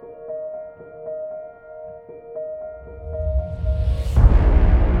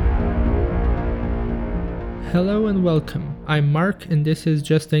Hello and welcome. I'm Mark and this is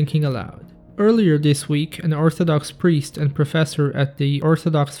Just Thinking Aloud. Earlier this week, an Orthodox priest and professor at the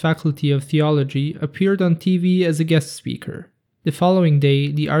Orthodox Faculty of Theology appeared on TV as a guest speaker. The following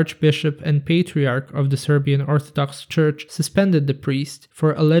day, the Archbishop and Patriarch of the Serbian Orthodox Church suspended the priest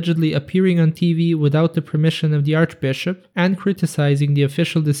for allegedly appearing on TV without the permission of the Archbishop and criticizing the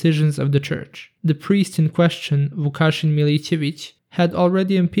official decisions of the Church. The priest in question, Vukašin Milicević, had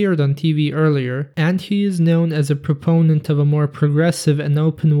already appeared on TV earlier, and he is known as a proponent of a more progressive and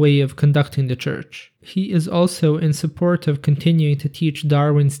open way of conducting the Church. He is also in support of continuing to teach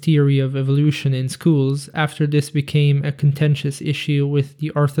Darwin's theory of evolution in schools after this became a contentious issue with the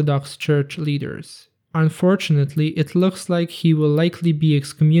Orthodox Church leaders. Unfortunately, it looks like he will likely be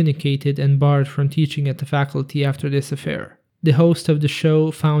excommunicated and barred from teaching at the faculty after this affair. The host of the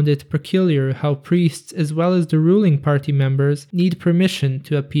show found it peculiar how priests as well as the ruling party members need permission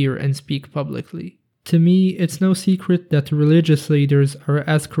to appear and speak publicly. To me, it's no secret that the religious leaders are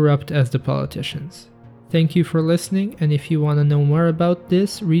as corrupt as the politicians. Thank you for listening, and if you want to know more about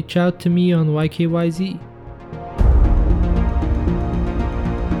this, reach out to me on YKYZ.